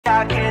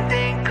I can't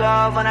think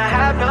of when I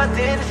have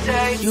nothing to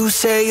say. You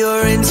say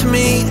you're into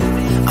me,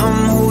 I'm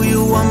who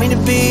you want me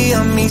to be.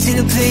 I'm easy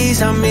to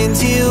please, I'm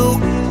into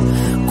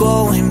you.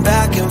 Going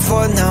back and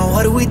forth now,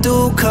 what do we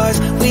do?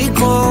 Cause we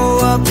go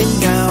up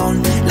and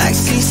down like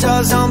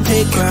seesaws on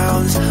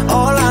playgrounds.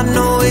 All I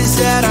know is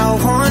that I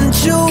want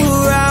you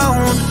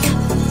around.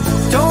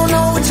 Don't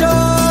know what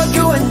you're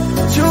doing,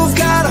 you've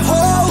got a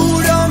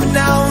hold on me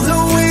now. The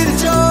way that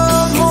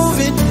you're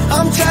moving,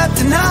 I'm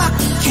trapped and I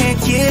can't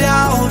get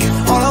out.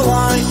 All I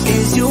want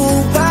is you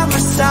by my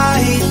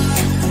side.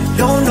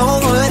 Don't know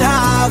what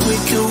I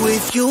would do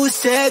if you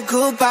said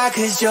goodbye.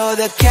 Cause you're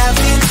the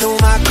caffeine to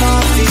my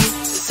coffee,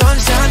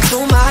 sunshine to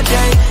my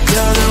day.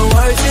 You're the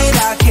words that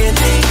I can't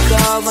think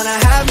of when I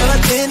have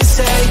nothing to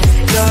say.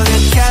 You're the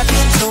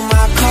caffeine to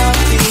my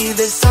coffee,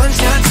 the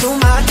sunshine to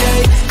my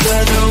day.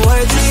 You're the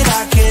words that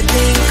I can't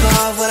think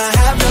of when I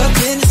have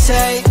nothing to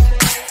say.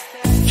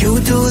 You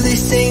do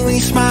this thing when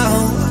you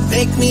smile,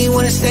 make me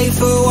wanna stay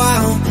for a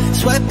while.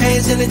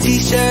 Sweatpants and a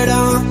t-shirt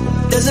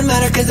on, doesn't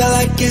matter cause I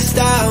like your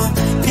style.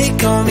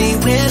 Pick on me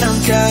when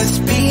I'm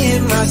just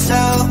being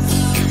myself,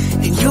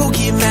 and you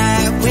get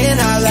mad when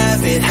I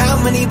laugh at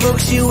how many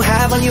books you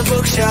have on your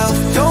bookshelf.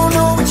 Don't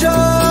know what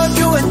you're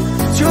doing,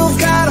 you've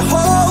got a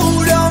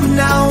hold on me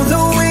now.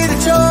 The way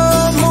that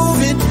you're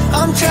moving,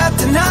 I'm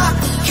trapped and I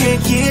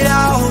can't get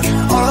out.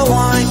 All I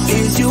want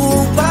is you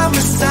by my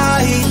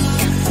side.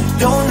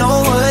 Don't know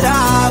what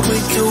I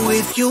would do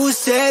if you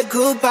said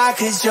goodbye.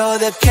 Cause you're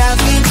the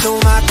caffeine to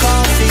my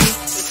coffee,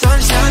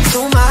 sunshine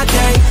to my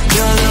day.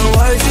 You're the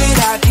words that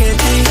I can't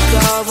think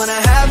of when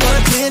I have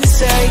nothing to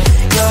say.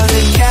 You're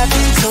the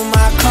caffeine to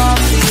my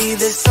coffee,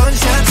 the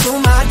sunshine to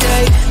my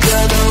day.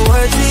 You're the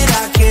words that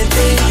I can't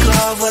think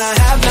of when I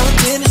have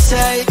nothing to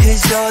say.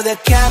 Cause you're the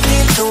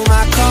caffeine to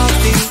my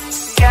coffee,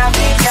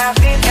 caffeine,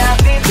 caffeine,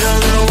 caffeine.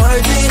 You're the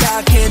words that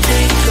I can't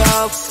think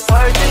of,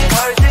 words it,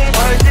 words it,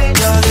 words it.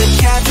 You're the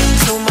caffeine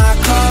to my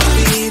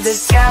coffee,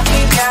 this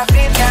caffeine,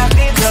 caffeine,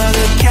 caffeine. You're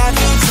the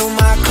caffeine to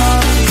my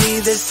coffee,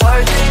 this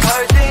words it,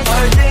 words it,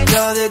 words it.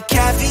 You're the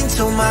caffeine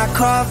to my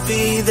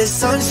coffee, the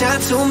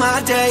sunshine to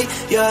my day.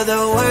 You're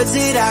the words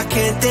that I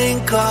can't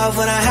think of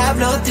when I have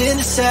nothing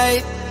to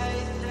say.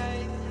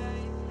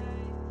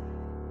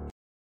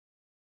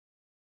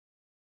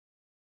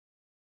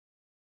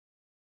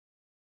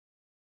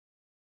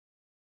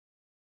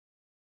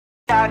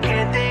 I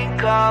can't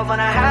think of when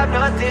I have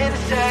nothing to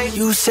say.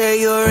 You say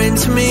you're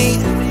into me,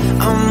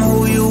 I'm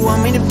who you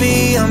want me to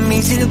be. I'm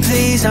easy to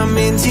please, I'm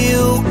into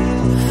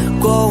you.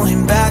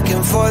 Going back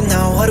and forth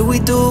now, what do we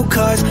do?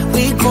 Cause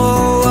we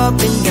go up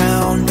and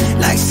down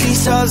like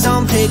seesaws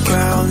on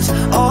playgrounds.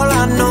 All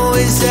I know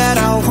is that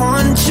I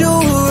want you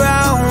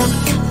around.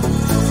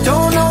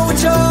 Don't know what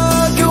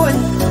you're doing,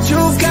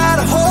 you've got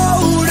a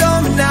hold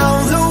on me now.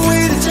 The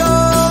way that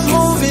you're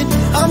moving,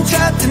 I'm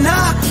trapped and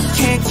I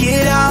can't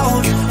get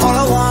out. All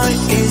I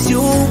want is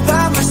you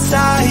by my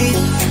side.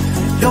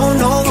 Don't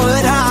know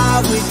what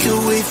I would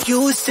do if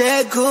you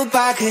said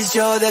goodbye. Cause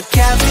you're the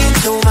caffeine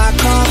to my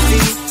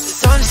coffee,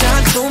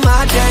 sunshine to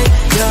my day.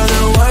 You're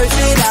the words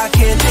that I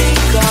can't think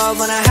of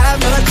when I have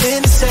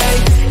nothing to say.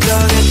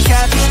 You're the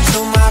caffeine to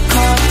my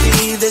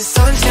coffee, the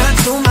sunshine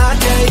to my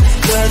day.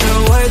 You're the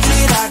words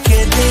that I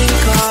can't think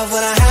of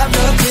when I have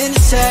nothing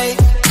to say.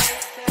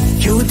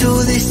 You do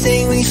this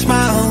thing when you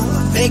smile,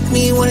 make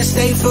me wanna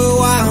stay for a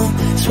while.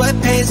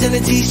 Sweatpants and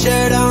a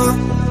t-shirt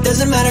on,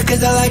 doesn't matter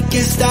cause I like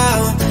your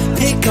style.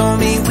 Pick on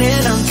me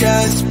when I'm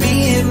just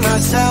being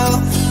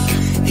myself,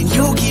 and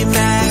you get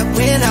mad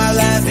when I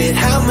laugh at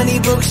how many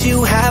books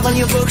you have on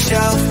your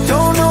bookshelf.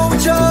 Don't know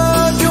what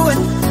you're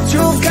doing,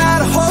 you've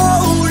got a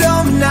hold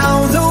on me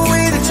now. The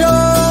way that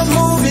you're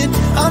moving,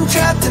 I'm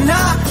trapped and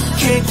I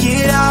can't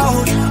get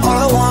out. All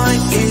I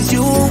want is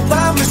you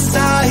by my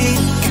side.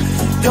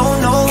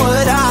 Don't know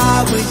what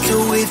I would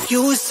do if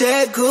you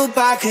said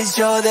goodbye. Cause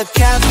you're the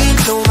caffeine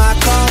to my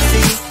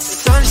coffee,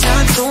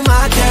 sunshine to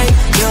my day.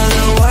 You're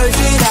the words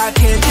that I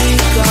can't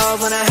think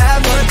of when I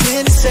have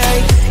nothing to say.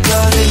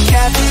 You're the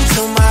caffeine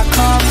to my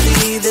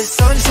coffee, the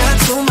sunshine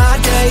to my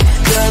day.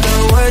 You're the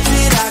words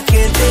that I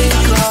can't think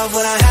of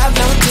when I have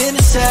nothing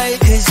to say.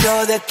 Cause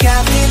you're the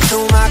caffeine to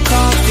my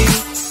coffee,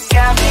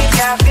 caffeine,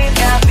 caffeine,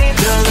 caffeine.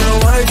 You're the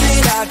words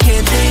that I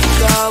can't think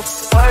of,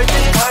 words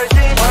it, words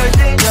it,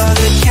 words it. You're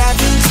the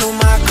caffeine to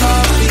my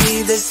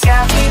coffee, this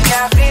caffeine,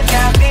 caffeine,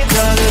 caffeine.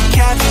 You're the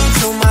caffeine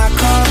to my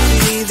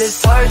coffee, this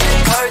words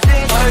it, words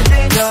it, words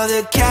it. You're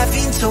the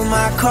caffeine to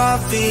my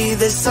coffee,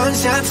 the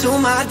sunshine to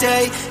my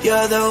day.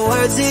 You're the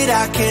words that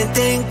I can't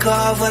think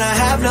of when I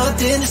have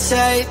nothing to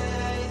say.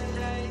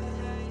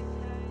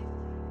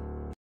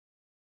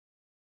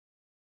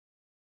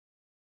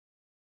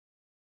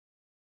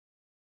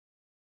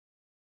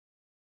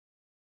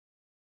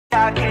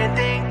 I can't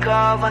think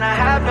of when I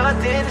have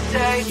nothing to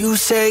say. You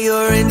say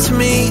you're into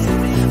me,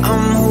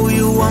 I'm who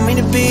you want me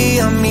to be.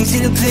 I'm easy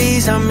to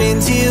please, I'm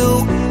into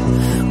you.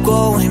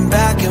 Going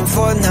back and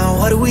forth now,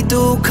 what do we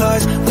do?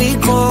 Cause we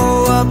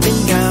go up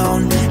and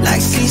down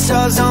like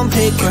seesaws on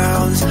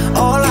playgrounds.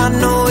 All I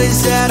know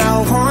is that I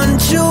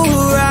want you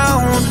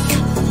around.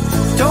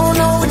 Don't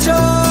know what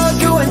you're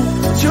doing,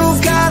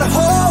 you've got a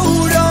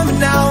hold on me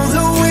now.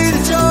 The way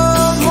that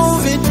you're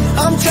moving,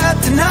 I'm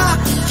trapped and I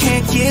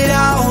can't get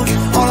out.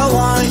 All I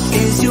want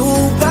is you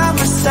by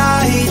my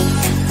side.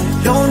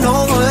 Don't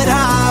know what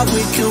I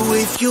would do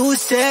if you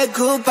said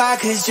goodbye.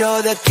 Cause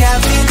you're the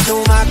caffeine to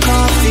my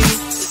coffee,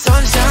 the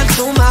sunshine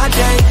to my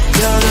day.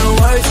 You're the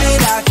words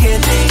that I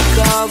can't think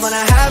of when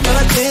I have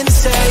nothing to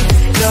say.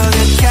 You're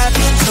the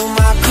caffeine to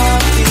my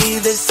coffee,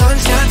 the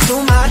sunshine to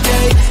my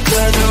day.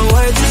 You're the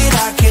words that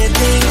I can't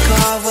think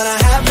of when I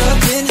have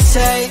nothing to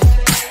say.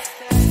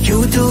 You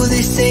do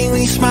this thing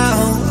when you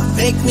smile,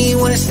 make me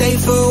wanna stay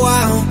for a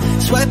while.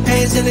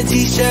 Sweatpants and a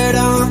t-shirt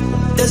on,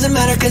 doesn't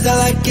matter cause I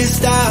like your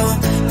style.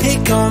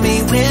 Pick on me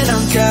when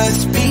I'm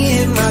just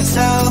being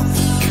myself,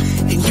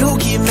 and you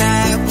get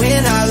mad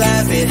when I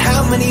laugh at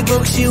how many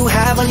books you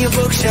have on your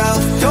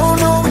bookshelf. Don't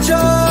know what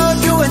you're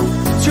doing,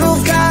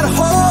 you've got a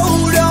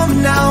hold on me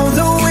now.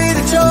 The way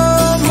that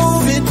you're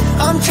moving,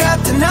 I'm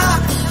trapped and I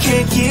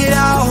can't get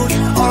out.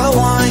 All I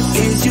want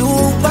is you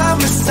by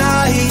my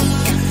side.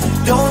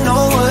 Don't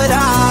know what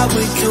I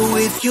would do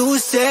if you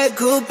said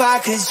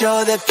goodbye. Cause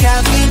you're the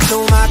caffeine to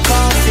my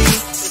coffee,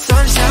 the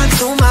sunshine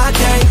to my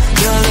day.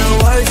 You're the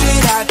words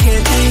that I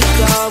can't think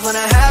of when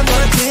I have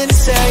nothing to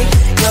say.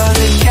 You're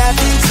the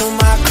caffeine to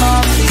my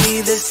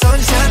coffee, the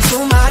sunshine to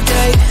my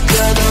day.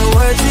 You're the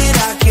words that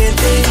I can't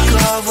think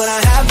of when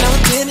I have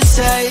nothing to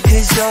say.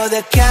 Cause you're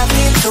the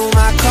caffeine to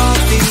my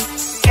coffee,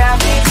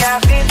 caffeine,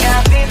 caffeine,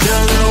 caffeine.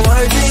 You're the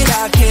words that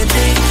I can't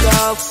think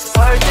of,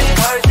 words it,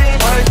 words it,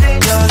 words it.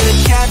 You're the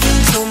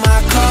caffeine to my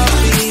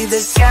coffee,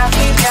 this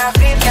caffeine,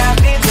 caffeine,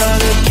 caffeine. You're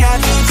the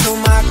caffeine to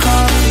my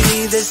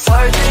coffee, this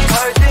words it,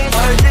 words it,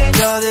 words it.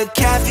 You're the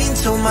caffeine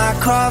to my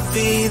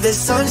coffee, the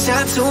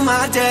sunshine to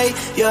my day.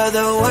 You're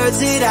the words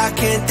that I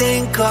can't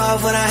think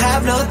of when I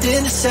have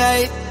nothing to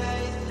say.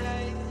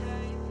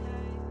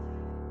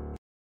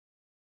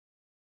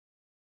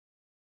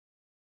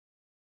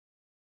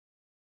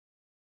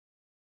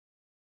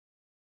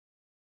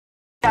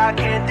 I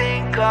can't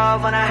think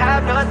of when I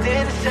have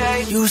nothing to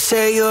say. You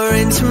say you're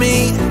into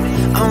me,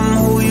 I'm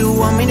who you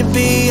want me to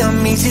be.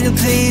 I'm easy to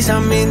please,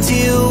 I'm into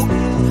you.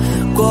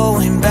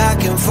 Going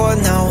back and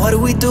forth now, what do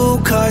we do?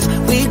 Cause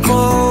we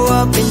go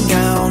up and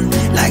down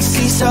like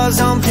seesaws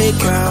on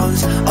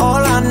playgrounds.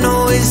 All I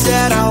know is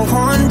that I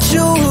want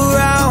you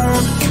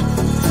around.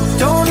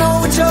 Don't know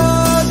what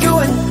you're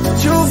doing,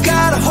 you've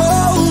got a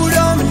hold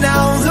on me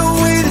now. The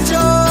way that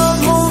you're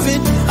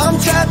moving, I'm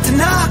trapped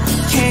and I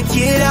can't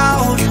get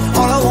out.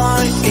 All I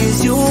want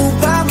is you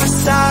by my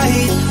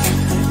side.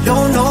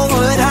 Don't know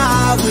what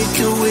I would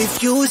do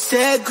if you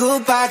said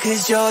goodbye.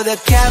 Cause you're the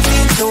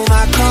caffeine to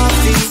my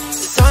coffee,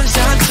 the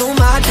sunshine to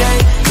my day.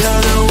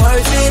 You're the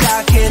words that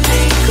I can't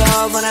think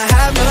of when I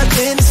have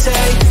nothing to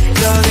say.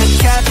 You're the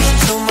caffeine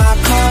to my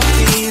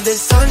coffee, the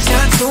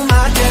sunshine to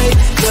my day.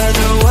 You're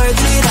the words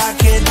that I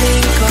can't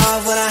think of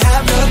when I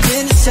have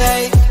nothing to say.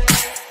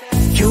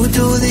 You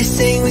do this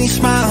thing when you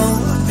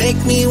smile, make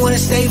me wanna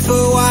stay for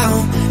a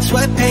while.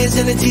 Sweatpants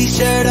and a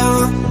t-shirt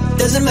on,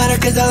 doesn't matter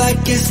cause I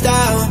like your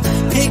style.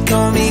 Pick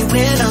on me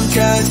when I'm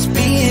just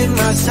being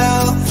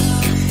myself,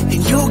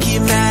 and you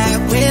get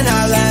mad when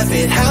I laugh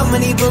at how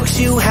many books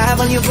you have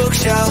on your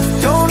bookshelf.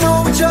 Don't know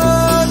what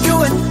you're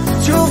doing,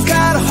 you've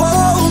got a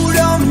hold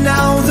on me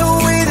now. The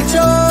way that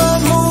you're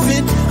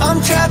moving, I'm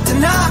trapped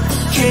and I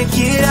can't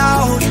get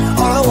out.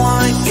 All I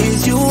want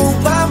is you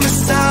by my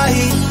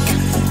side.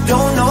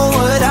 Don't know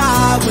what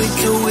I would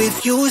do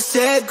if you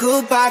said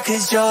goodbye.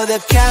 Cause you're the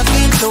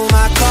caffeine to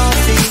my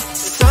coffee,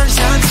 the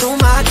sunshine to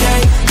my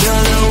day.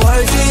 You're the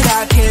words that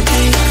I can't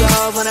think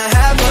of when I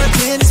have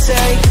nothing to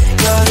say.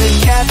 You're the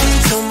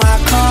caffeine to my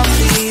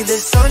coffee, the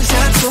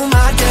sunshine to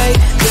my day.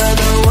 You're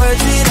the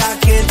words that I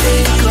can't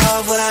think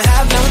of when I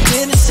have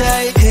nothing to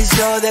say. Cause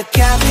you're the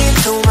caffeine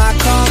to my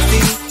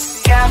coffee,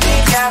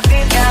 caffeine,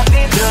 caffeine,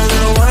 caffeine. You're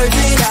the words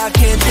that I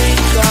can't think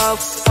of,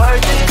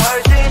 words it,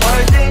 words it,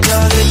 words it.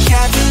 You're the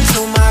caffeine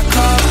to my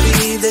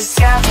coffee, this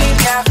caffeine,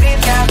 caffeine,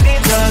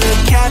 caffeine. You're the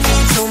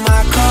caffeine to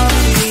my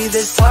coffee,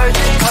 this words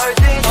it,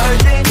 words it,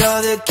 words it.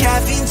 You're the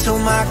caffeine to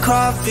my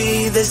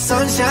coffee, the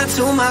sunshine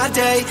to my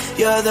day.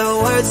 You're the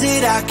words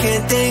that I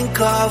can't think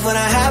of when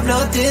I have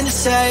nothing to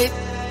say.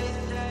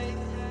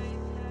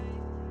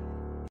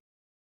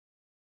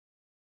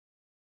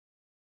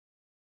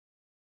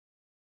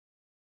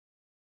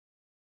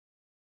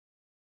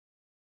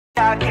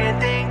 I can't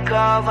think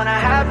of when I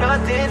have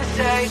nothing to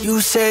say.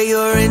 You say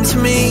you're into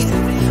me,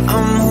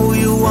 I'm who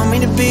you want me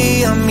to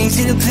be. I'm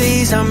easy to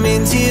please, I'm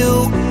into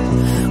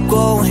you.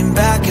 Going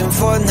back and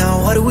forth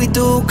now, what do we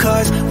do?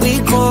 Cause we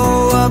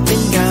go up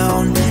and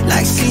down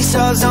like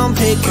seesaws on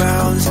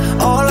playgrounds.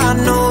 All I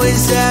know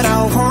is that I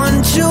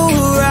want you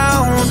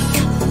around.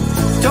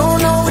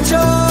 Don't know what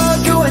you're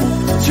doing,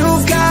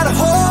 you've got a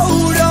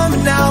hold on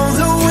me now.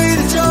 The way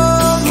that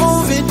you're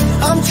moving,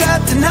 I'm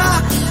trapped and I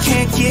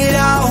can't get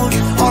out.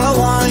 All I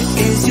want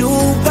is you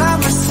by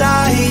my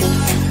side.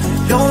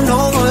 Don't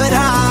know what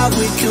I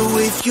would do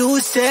if you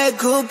said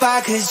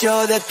goodbye. Cause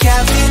you're the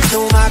caffeine to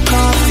my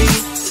coffee,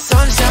 the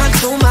sunshine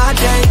to my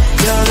day.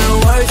 You're the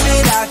words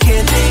that I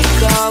can't think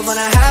of when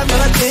I have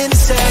nothing to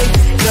say.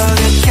 You're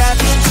the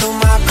caffeine to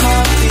my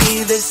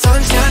coffee, the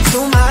sunshine to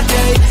my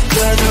day.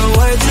 You're the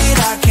words that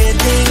I can't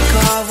think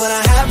of when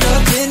I have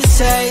nothing to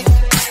say.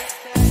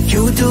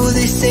 You do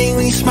this thing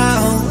when you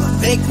smile,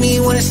 make me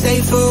wanna stay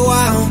for a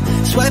while.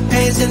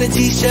 Sweatpants and a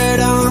t-shirt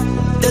on,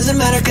 doesn't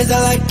matter cause I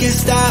like your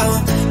style.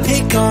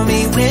 Pick on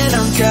me when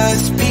I'm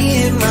just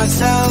being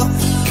myself,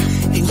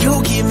 and you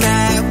get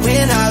mad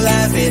when I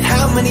laugh at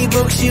how many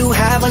books you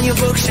have on your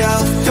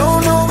bookshelf.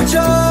 Don't know what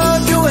you're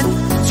doing,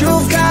 but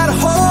you've got a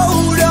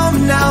hold on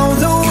me now.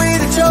 The way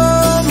that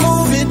you're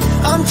moving,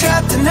 I'm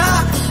trapped and I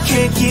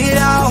can't get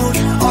out.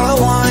 All I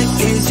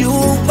want is you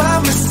by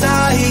my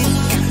side.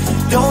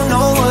 Don't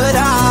know what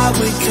I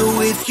would do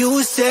if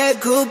you said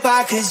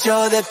goodbye, cause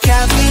you're the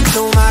caffeine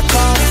to my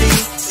coffee,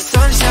 the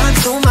sunshine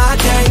to my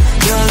day.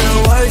 You're the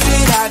words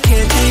that I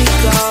can't think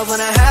of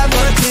when I have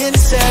nothing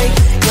to say.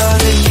 You're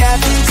the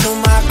caffeine to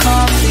my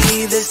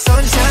coffee, the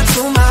sunshine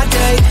to my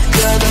day.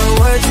 You're the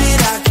words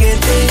that I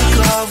can't think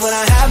of when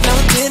I have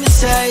nothing to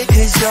say.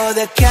 Cause you're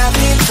the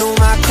caffeine to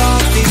my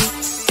coffee.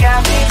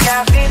 Caffeine,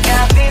 caffeine,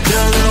 caffeine.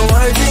 You're the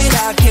words that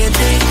I can't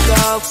think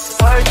of.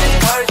 Words it,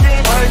 words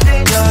it, words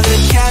it. You're the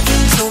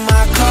caffeine to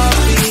my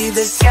coffee.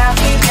 This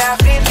caffeine,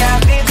 caffeine,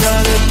 caffeine.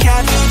 You're the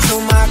caffeine to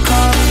my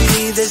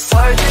coffee. This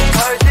words it,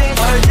 words it,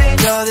 words it.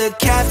 You're the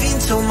caffeine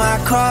to my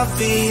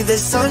coffee, the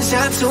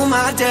sunshine to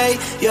my day.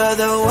 You're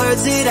the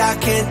words that I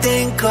can't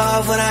think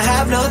of when I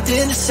have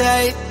nothing to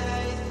say.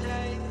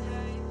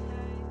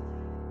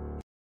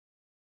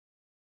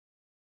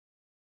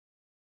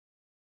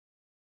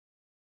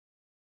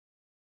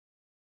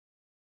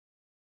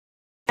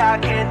 I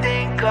can't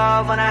think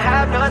of when I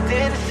have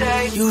nothing to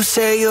say. You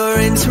say you're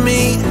into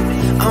me,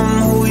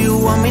 I'm who you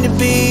want me to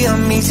be.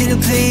 I'm easy to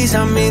please,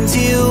 I'm into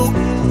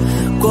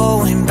you.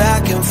 Going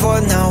back and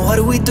forth now, what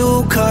do we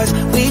do? Cause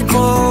we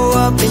go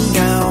up and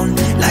down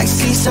like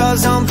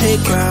seesaws on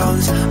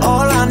playgrounds.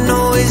 All I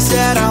know is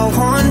that I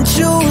want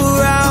you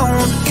around.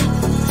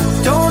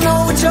 Don't know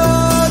what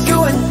you're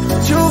doing,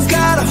 but you've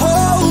got a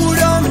hold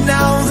on me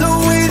now. The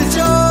way that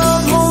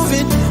you're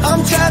moving,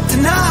 I'm trapped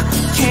and I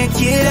can't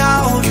get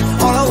out.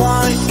 All I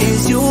want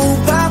is you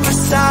by my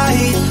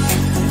side.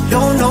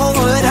 Don't know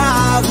what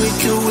I would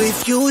do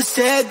if you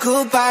said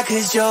goodbye,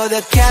 cause you're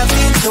the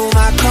caffeine to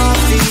my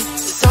coffee, the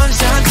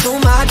sunshine to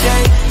my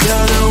day.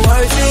 You're the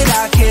words that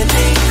I can't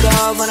think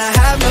of when I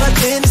have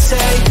nothing to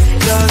say.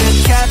 You're the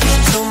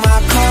caffeine to my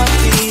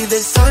coffee,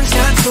 the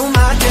sunshine to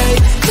my day.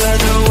 You're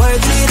the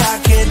words that I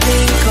can't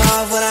think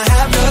of when I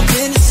have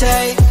nothing to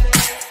say.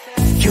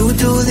 You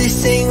do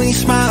this thing when you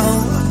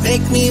smile,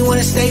 make me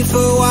wanna stay for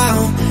a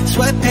while.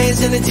 Sweatpants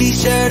and a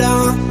t-shirt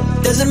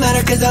on, doesn't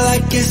matter cause I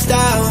like your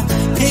style.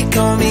 Pick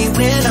on me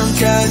when I'm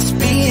just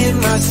being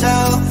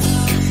myself,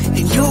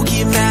 and you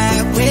get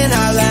mad when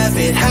I laugh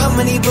at how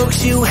many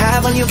books you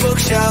have on your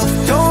bookshelf.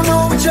 Don't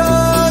know what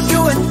you're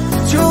doing,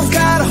 but you've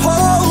got a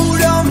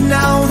hold on me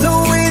now. The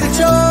way that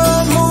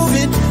you're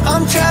moving,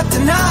 I'm trapped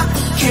and I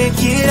can't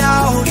get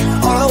out.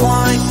 All I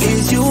want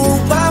is you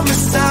by my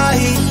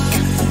side.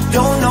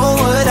 Don't know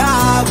what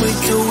I would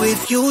do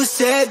if you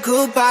said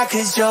goodbye,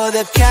 cause you're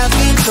the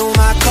caffeine to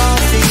my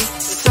coffee,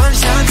 the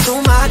sunshine to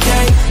my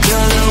day.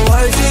 You're the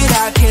words that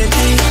I can't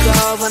think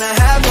of when I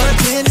have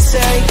nothing to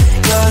say.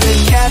 You're the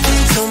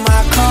caffeine to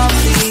my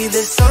coffee,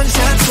 the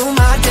sunshine to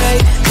my day.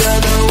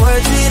 You're the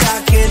words that I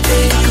can't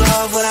think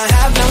of when I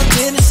have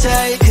nothing to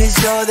say. Cause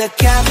you're the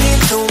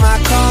caffeine to my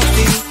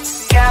coffee.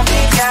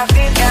 Caffeine,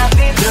 caffeine,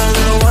 caffeine. You're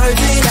the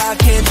words that I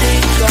can't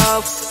think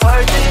of.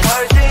 Words it,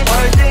 words it,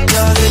 words it.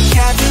 You're the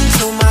caffeine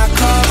to my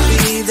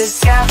coffee. This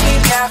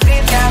caffeine,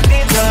 caffeine,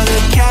 caffeine. You're the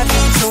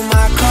caffeine to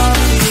my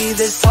coffee.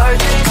 This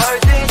words it,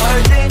 words it,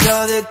 words it.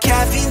 You're the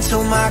caffeine to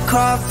my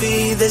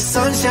coffee, the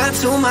sunshine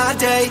to my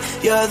day.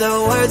 You're the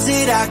words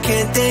that I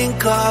can't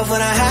think of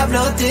when I have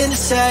nothing to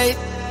say.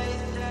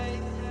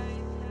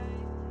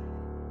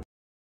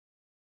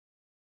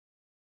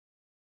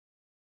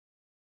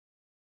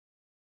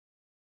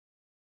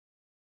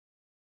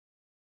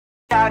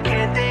 I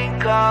can't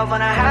think of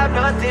when I have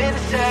nothing to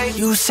say.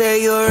 You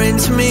say you're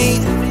into me,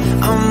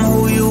 I'm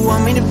who you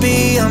want me to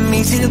be. I'm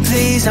easy to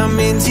please, I'm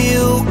into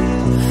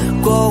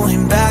you.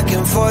 Going back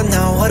and forth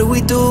now, what do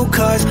we do?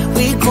 Cause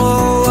we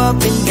go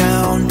up and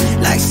down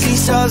like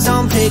seesaws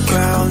on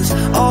playgrounds.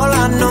 All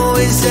I know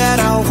is that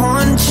I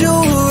want you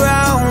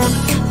around.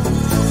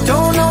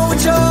 Don't know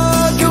what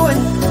you're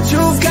doing, but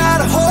you've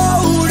got a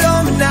hold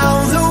on me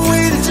now. The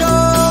way that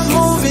you're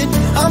moving,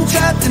 I'm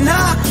trapped and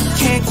I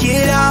can't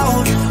get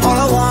out. All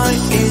I want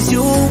is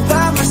you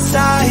by my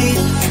side.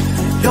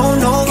 Don't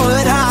know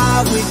what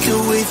I would do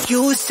if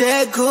you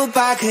said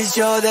goodbye, cause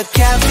you're the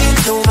caffeine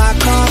to my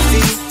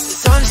coffee, the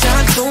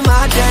sunshine to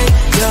my day.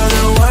 You're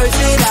the words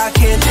that I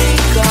can't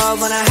think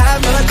of when I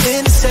have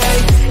nothing to say.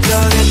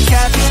 You're the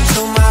caffeine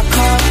to my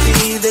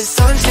coffee, the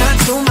sunshine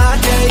to my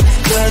day.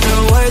 You're the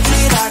words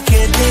that I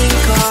can't think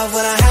of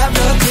when I have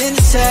nothing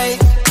to say.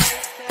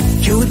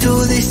 You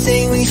do this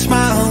thing when you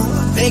smile,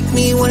 make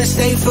me wanna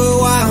stay for a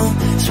while.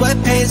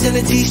 Sweatpants and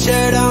a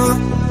t-shirt on,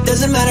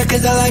 Doesn't matter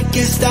cause I like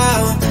your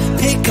style.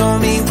 Pick on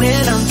me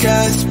when I'm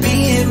just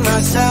being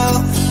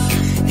myself,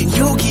 and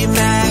you get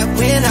mad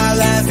when I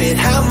laugh at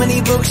how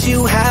many books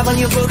you have on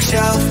your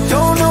bookshelf.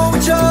 Don't know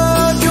what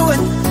you're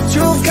doing,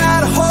 you've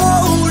got a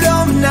hold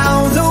on me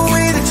now. The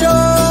way that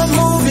you're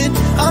moving,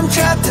 I'm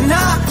trapped and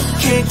I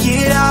can't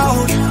get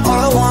out. All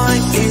I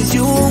want is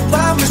you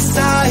by my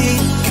side.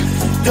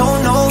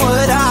 Don't know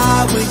what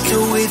I would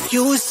do if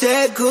you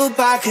said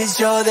goodbye, cause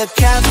you're the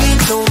caffeine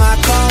to my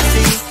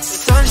coffee, the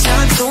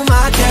sunshine to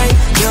my day.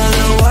 You're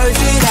the words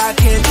that I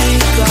can't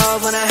think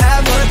of when I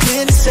have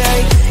nothing to say.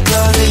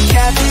 You're the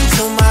caffeine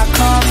to my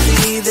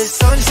coffee, the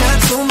sunshine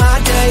to my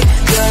day.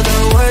 You're the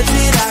words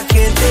that I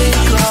can't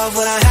think of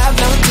when I have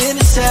nothing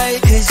to say.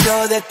 Cause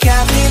you're the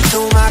caffeine to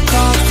my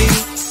coffee.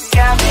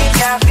 Caffeine,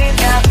 caffeine,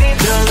 caffeine.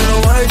 You're the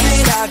words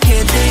that I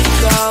can't think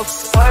of.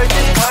 Words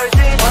it, words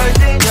it,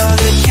 words it. You're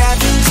the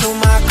caffeine to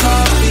my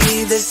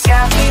coffee. This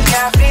caffeine,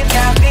 caffeine,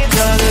 caffeine.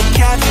 You're the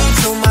caffeine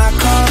to my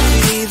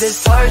coffee. This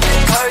words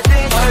it, words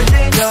it, words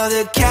it. You're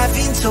the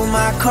caffeine to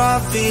my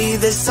coffee.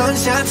 The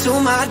sunshine to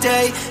my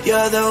day.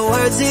 You're the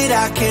words that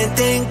I can't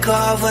think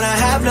of when I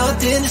have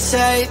nothing to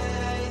say.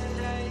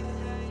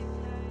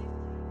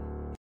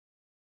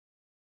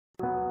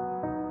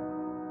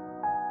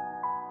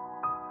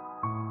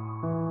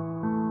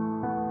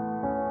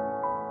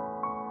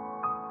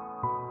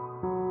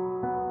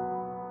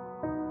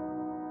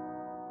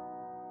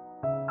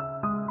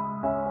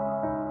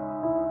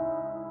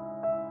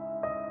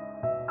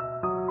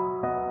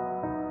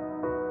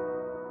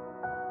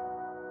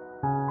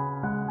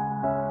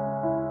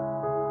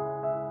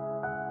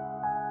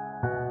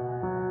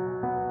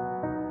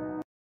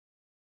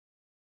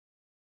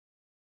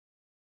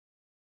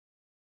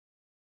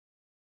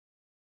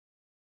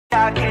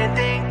 I can't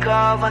think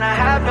of when I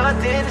have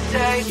nothing to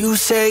say. You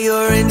say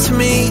you're into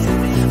me,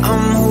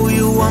 I'm who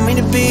you want me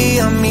to be.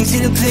 I'm easy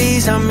to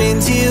please, I'm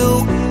into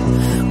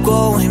you.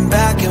 Going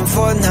back and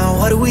forth now,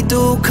 what do we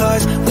do?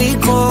 Cause we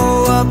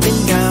go up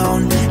and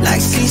down like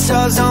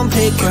seesaws on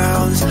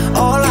playgrounds.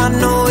 All I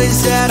know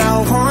is that I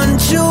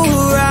want you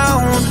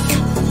around.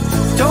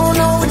 Don't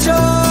know what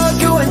you're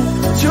doing,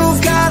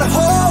 you've got a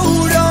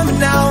hold on me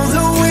now.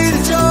 The way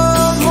that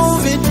you're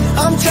moving,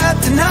 I'm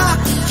trapped and I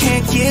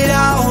can't get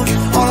out.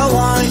 All I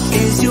want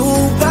is you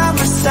by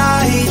my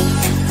side.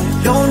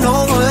 Don't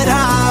know what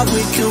I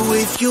would do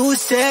if you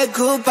said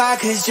goodbye,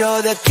 cause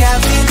you're the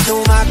caffeine to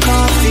my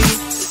coffee,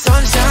 the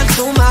sunshine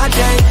to my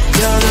day.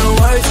 You're the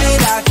words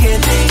that I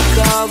can't think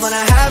of when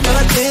I have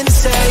nothing to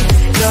say.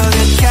 You're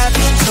the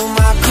caffeine to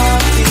my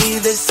coffee,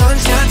 the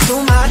sunshine to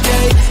my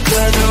day.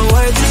 You're the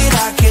words that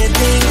I can't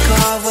think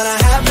of when I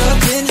have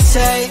nothing to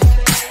say.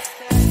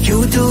 You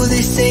do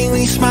this thing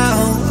when you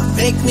smile,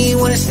 make me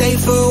wanna stay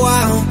for a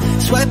while.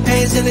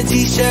 Sweatpants and a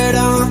t-shirt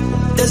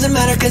on, doesn't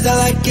matter cause I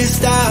like your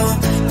style.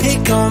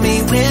 Pick on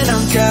me when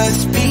I'm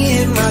just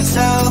being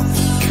myself,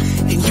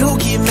 and you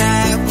get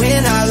mad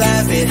when I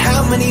laugh at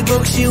how many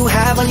books you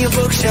have on your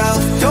bookshelf.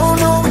 Don't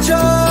know what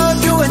you're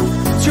doing,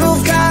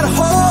 you've got a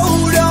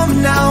hold on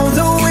me now.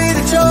 The way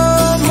that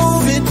you're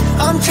moving,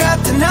 I'm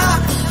trapped and I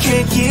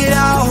can't get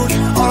out.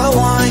 All I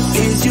want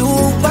is you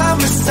by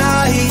my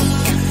side.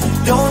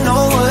 Don't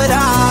know what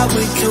I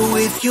would do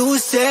if you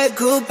said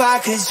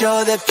goodbye, cause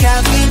you're the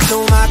caffeine to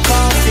my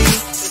coffee,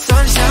 the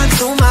sunshine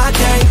to my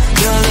day.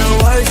 You're the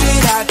words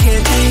that I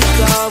can't think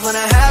of when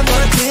I have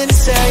nothing to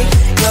say.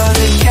 You're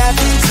the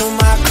caffeine to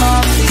my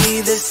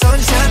coffee, the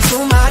sunshine to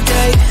my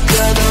day.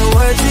 You're the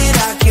words that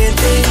I can't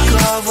think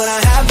of when I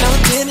have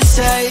nothing to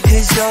say.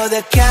 Cause you're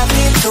the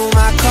caffeine to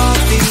my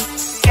coffee.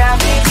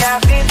 Caffeine,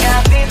 caffeine,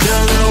 caffeine.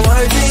 You're the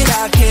words that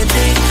I can't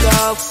think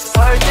of.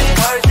 Words it,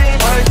 words it,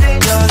 words it.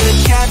 You're the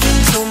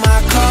caffeine to my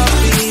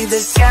coffee.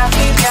 This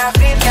caffeine,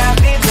 caffeine,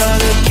 caffeine. You're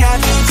the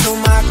caffeine to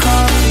my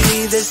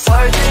coffee. This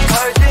words it,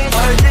 words it,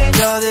 words it.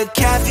 You're the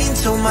caffeine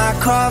to my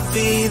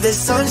coffee. The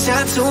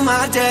sunshine to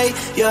my day.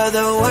 You're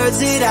the words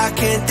that I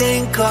can't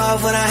think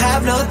of when I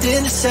have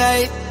nothing to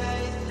say.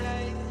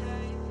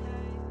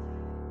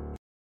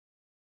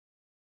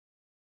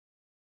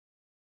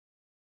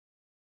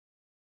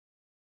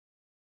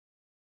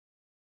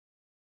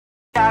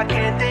 I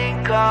can't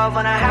think of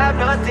when I have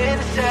nothing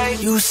to say.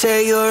 You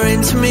say you're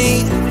into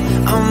me,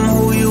 I'm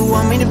who you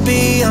want me to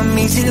be. I'm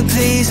easy to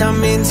please,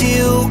 I'm into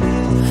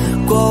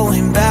you.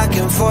 Going back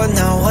and forth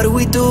now, what do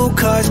we do?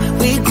 Cause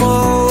we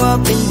go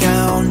up and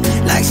down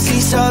like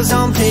seesaws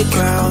on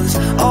playgrounds.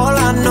 All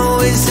I know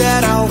is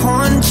that I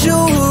want you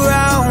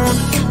around.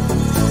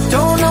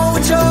 Don't know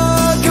what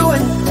you're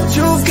doing,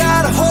 you've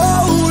got a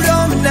hold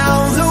on me now.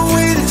 The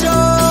way that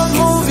you're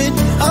moving,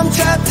 I'm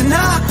trapped and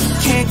I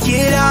can't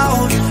get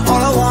out.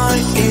 All I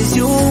want is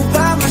you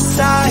by my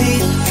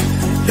side.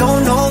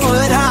 Don't know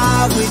what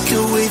I would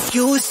do if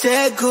you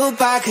said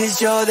goodbye, cause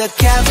you're the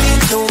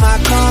caffeine to my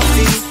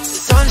coffee, the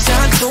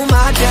sunshine to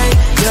my day.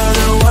 You're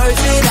the words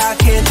that I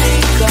can't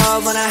think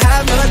of when I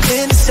have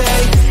nothing to say.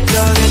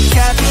 You're the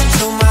caffeine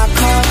to my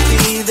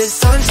coffee, the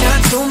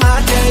sunshine to my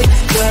day.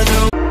 You're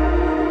the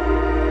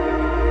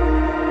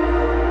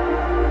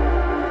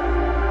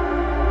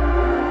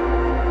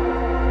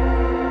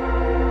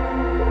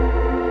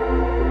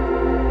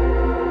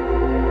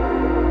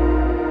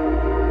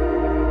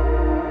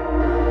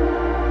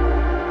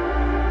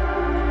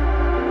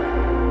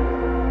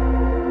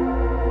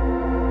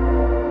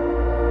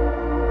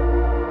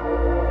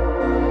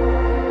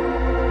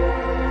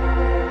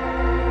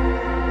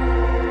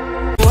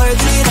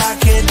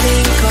can't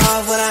think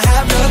of when I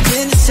have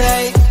nothing to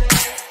say.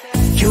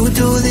 You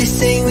do this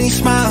thing when you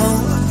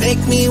smile, make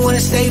me wanna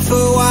stay for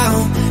a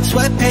while.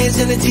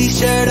 Sweatpants and a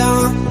t-shirt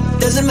on,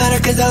 doesn't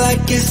matter cause I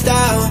like your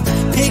style.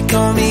 Pick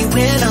on me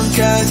when I'm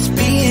just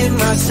being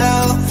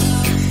myself,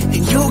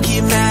 and you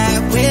get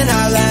mad when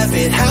I laugh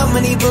at how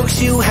many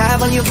books you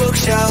have on your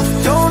bookshelf.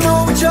 Don't know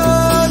what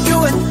you're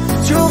doing,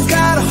 you've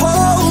got a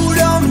hold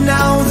on me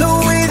now. The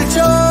way that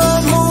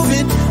you're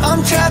moving,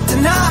 I'm trapped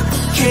and I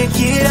can't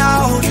get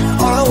out.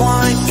 All I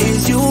want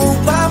is you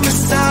by my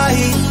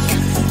side.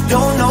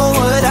 Don't know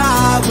what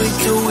I would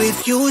do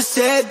if you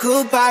said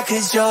goodbye,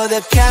 cause you're the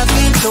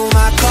caffeine to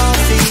my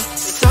coffee,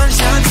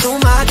 sunshine to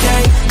my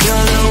day.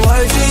 You're the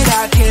words that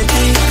I can't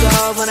think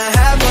of when I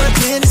have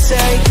nothing to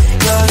say.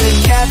 You're the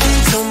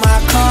caffeine to my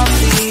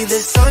coffee, the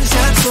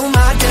sunshine to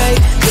my day.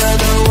 You're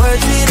the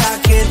words that I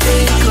can't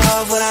think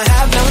of when I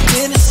have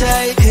nothing to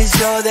say. Cause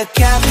you're the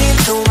caffeine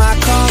to my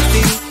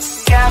coffee.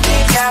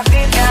 Caffeine,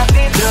 caffeine,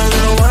 caffeine. You're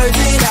the words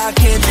that I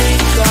can't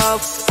think of.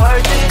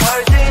 Words it,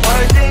 words it,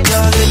 words it.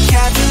 You're the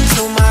caffeine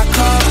to my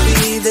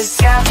coffee. This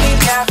caffeine,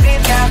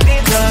 caffeine,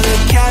 caffeine. You're the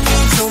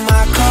caffeine to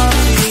my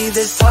coffee.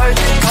 This words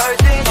it,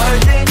 words it,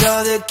 words it.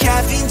 You're the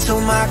caffeine to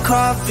my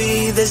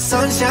coffee. The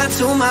sunshine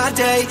to my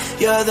day.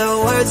 You're the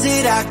words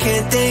that I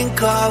can't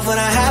think of when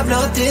I have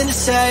nothing to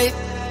say.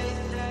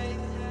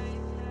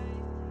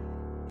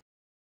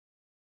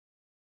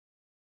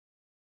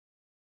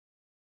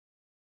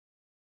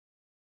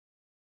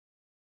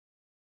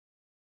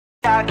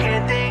 I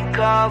can't think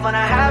of when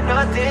I have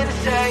nothing to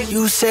say.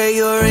 You say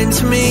you're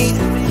into me,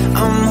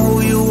 I'm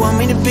who you want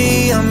me to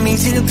be. I'm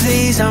easy to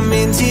please, I'm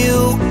into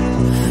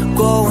you.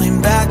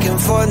 Going back and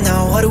forth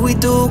now, what do we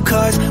do?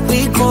 Cause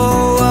we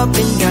go up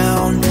and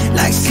down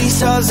like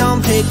seesaws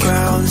on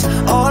playgrounds.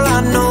 All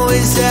I know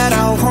is that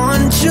I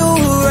want you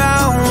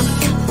around.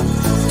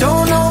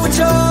 Don't know what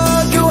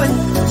you're doing,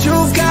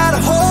 you've got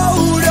a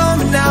hold on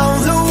me now.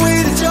 The way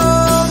that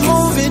you're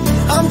moving,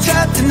 I'm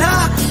trapped and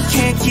I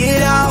can't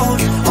get out.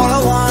 All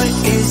I want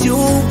is you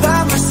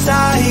by my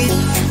side.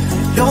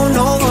 Don't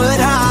know what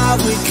I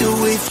would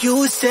do if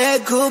you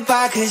said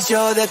goodbye, cause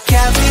you're the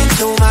caffeine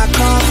to my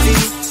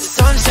coffee,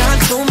 sunshine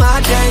to my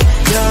day.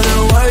 You're the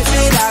words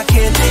that I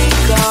can't think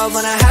of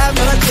when I have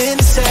nothing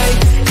to say.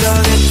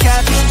 You're the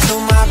caffeine to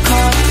my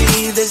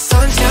coffee, the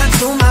sunshine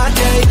to my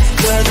day.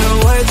 You're the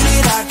words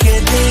that I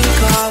can't think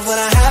of when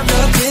I have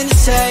nothing to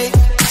say.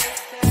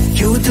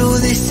 You do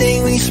this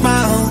thing when you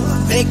smile,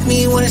 make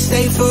me wanna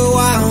stay for a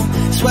while.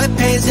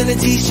 Sweatpants and a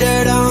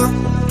t-shirt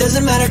on,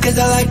 doesn't matter cause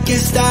I like your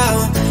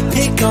style.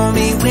 Pick on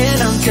me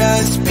when I'm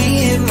just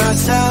being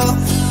myself,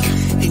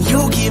 and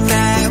you get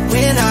mad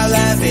when I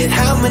laugh at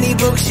how many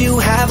books you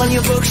have on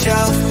your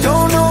bookshelf.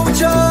 Don't know what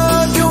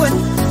you're doing,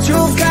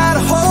 you've got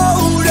a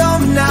hold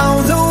on me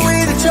now. The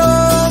way that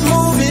you're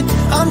moving,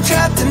 I'm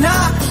trapped and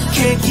I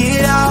can't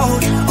get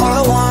out. All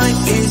I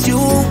want is you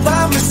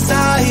by my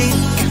side.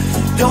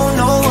 Don't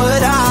know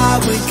what I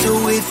would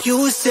do if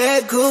you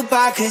said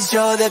goodbye, cause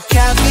you're the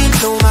caffeine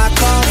to my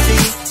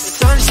coffee,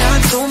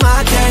 sunshine to my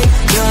day.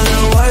 You're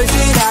the words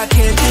that I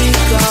can't think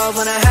of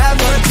when I have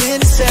nothing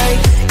to say.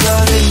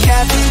 You're the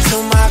caffeine to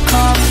my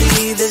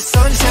coffee, the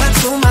sunshine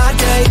to my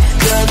day.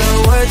 You're the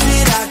words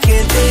that I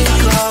can't think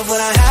of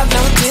when I have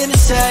nothing to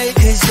say.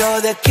 Cause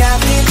you're the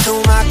caffeine to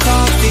my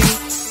coffee.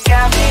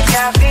 Caffeine,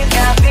 caffeine,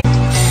 caffeine.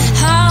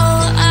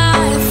 How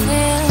I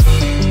feel,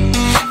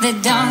 they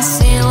don't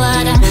see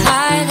what I'm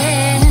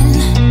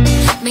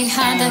hiding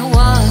behind the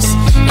walls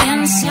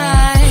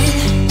inside.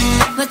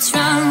 What's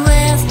wrong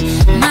with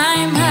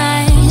my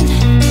mind?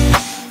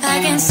 I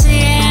can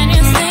see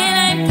anything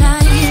I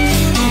like.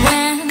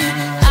 When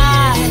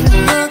I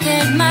look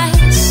at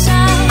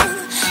myself,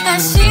 I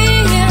see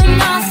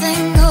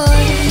nothing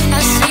good.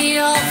 I see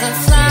all the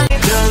flaws.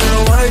 You're the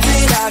words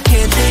that I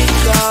can't think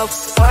of.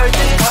 Words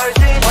it,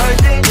 words it,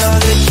 words it. You're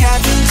the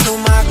caffeine to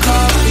my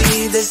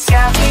coffee. This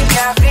caffeine,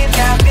 caffeine,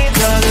 caffeine.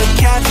 You're the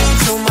caffeine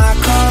to my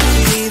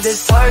coffee.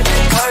 This words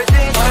it, words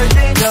it, words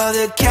it. You're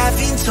the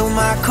caffeine to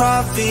my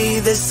coffee,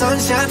 the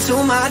sunshine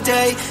to my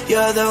day.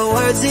 You're the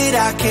words that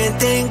I can't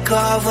think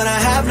of when I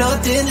have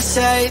nothing to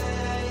say.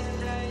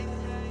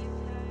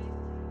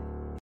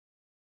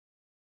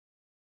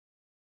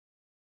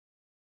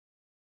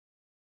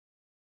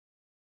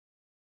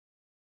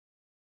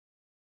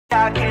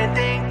 I can't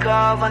think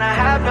of when I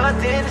have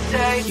nothing to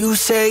say. You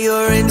say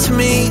you're into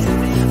me,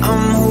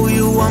 I'm who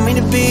you want me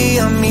to be.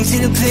 I'm easy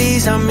to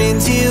please, I'm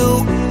into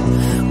you.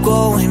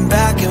 Going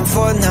back and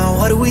forth now,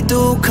 what do we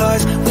do?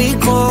 Cause we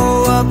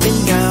go up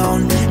and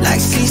down like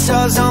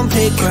seesaws on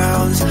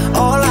playgrounds.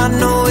 All I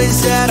know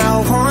is that I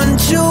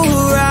want you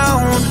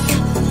around.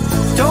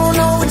 Don't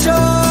know what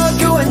you're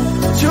doing,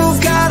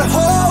 you've got a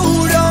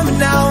hold on me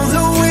now.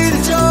 The way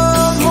that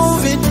you're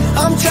moving,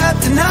 I'm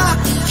trapped and I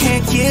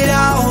can't get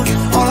out.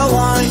 All I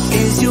want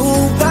is you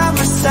by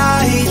my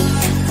side.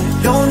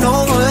 Don't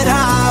know what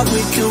I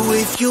would do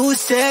if you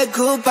said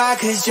goodbye,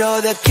 cause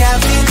you're the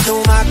caffeine to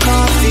my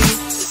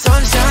coffee,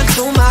 sunshine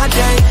to my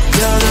day.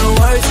 You're the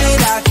words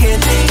that I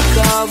can't think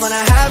of when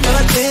I have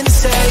nothing to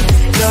say.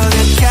 You're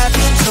the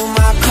caffeine to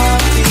my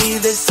coffee,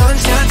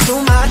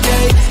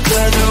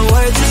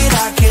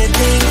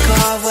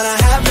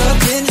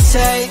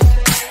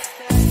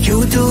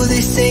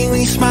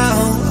 you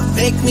smile,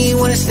 make me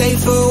wanna stay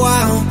for a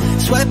while.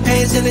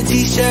 Sweatpants and a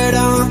t-shirt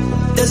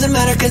on, doesn't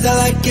matter cause I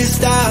like your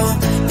style.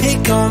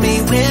 Pick on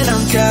me when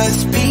I'm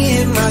just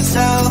being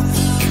myself,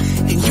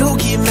 and you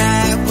get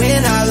mad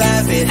when I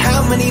laugh at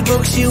how many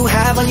books you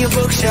have on your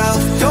bookshelf.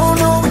 Don't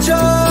know what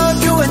you're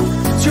doing,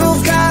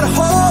 you've got a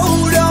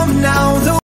hold on now. The